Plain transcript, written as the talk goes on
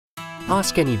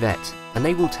Ask any vet and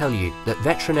they will tell you that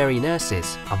veterinary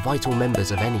nurses are vital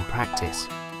members of any practice.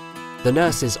 The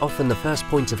nurse is often the first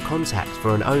point of contact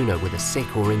for an owner with a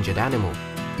sick or injured animal,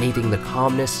 needing the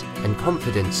calmness and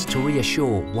confidence to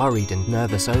reassure worried and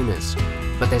nervous owners.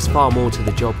 But there's far more to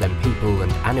the job than people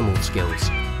and animal skills.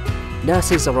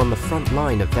 Nurses are on the front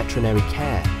line of veterinary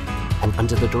care, and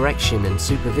under the direction and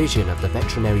supervision of the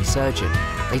veterinary surgeon,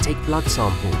 they take blood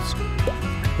samples,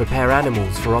 prepare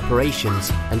animals for operations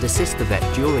and assist the vet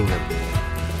during them,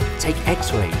 take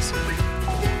x-rays,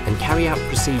 and carry out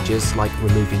procedures like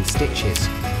removing stitches.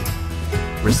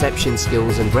 Reception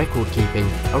skills and record keeping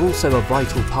are also a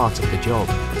vital part of the job.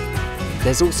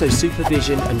 There's also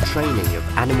supervision and training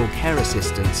of animal care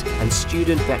assistants and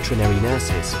student veterinary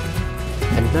nurses.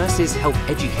 And nurses help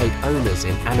educate owners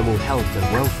in animal health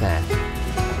and welfare.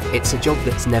 It's a job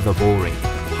that's never boring,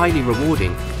 highly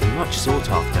rewarding and much sought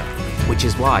after, which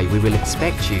is why we will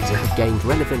expect you to have gained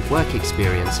relevant work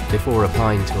experience before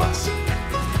applying to us.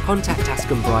 Contact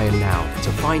Askham Bryan now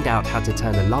to find out how to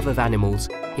turn a love of animals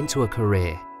into a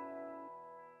career.